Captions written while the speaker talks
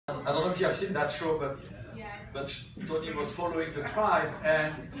I don't know if you have seen that show, but Tony was following the tribe,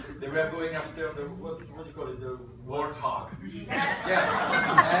 and they were going after the what do you call it, the warthog.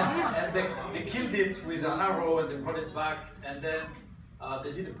 Yeah, and they killed it with an arrow, and they brought it back, and then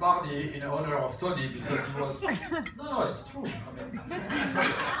they did a party in honor of Tony because he was. No, it's true. I mean,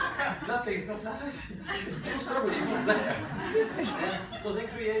 nothing. It's not nothing. It's true story. He was there. And so they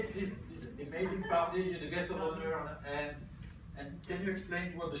create this amazing party, the guest of honor, and can you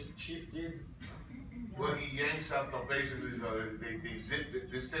explain what the chief did? Well, he yanks out basically they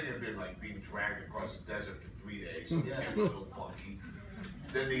zip this thing had been like being dragged across the desert for 3 days, so it became a little funky.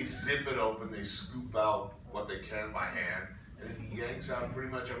 Then they zip it open, they scoop out what they can by hand, and then he yanks out pretty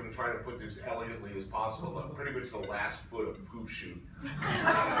much, I'm going to try to put this elegantly as possible, pretty much the last foot of poop chute.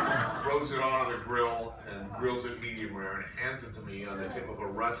 Throws it on the grill and grills it medium rare and hands it to me on the tip of a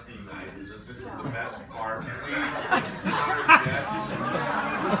rusty knife and says, "This is the best part, please honor guests."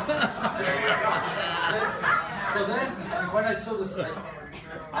 There you go. So then, when I saw this,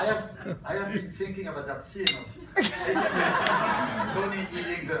 I have been thinking about that scene of basically Tony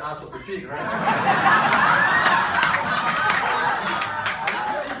eating the ass of the pig, right?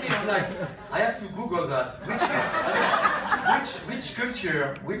 I'm thinking, like, I have to Google that. Which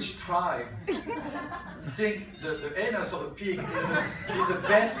culture, which tribe think the anus of a pig is the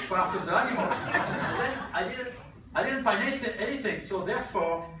best part of the animal? And then I didn't find anything, so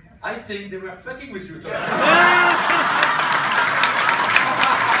therefore I think they were fucking with you, Tony.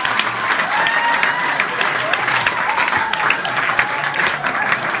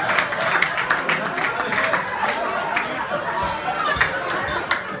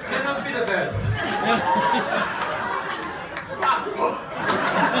 Cannot be the best. It's possible.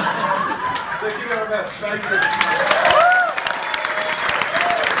 Thank you very much. Thank you.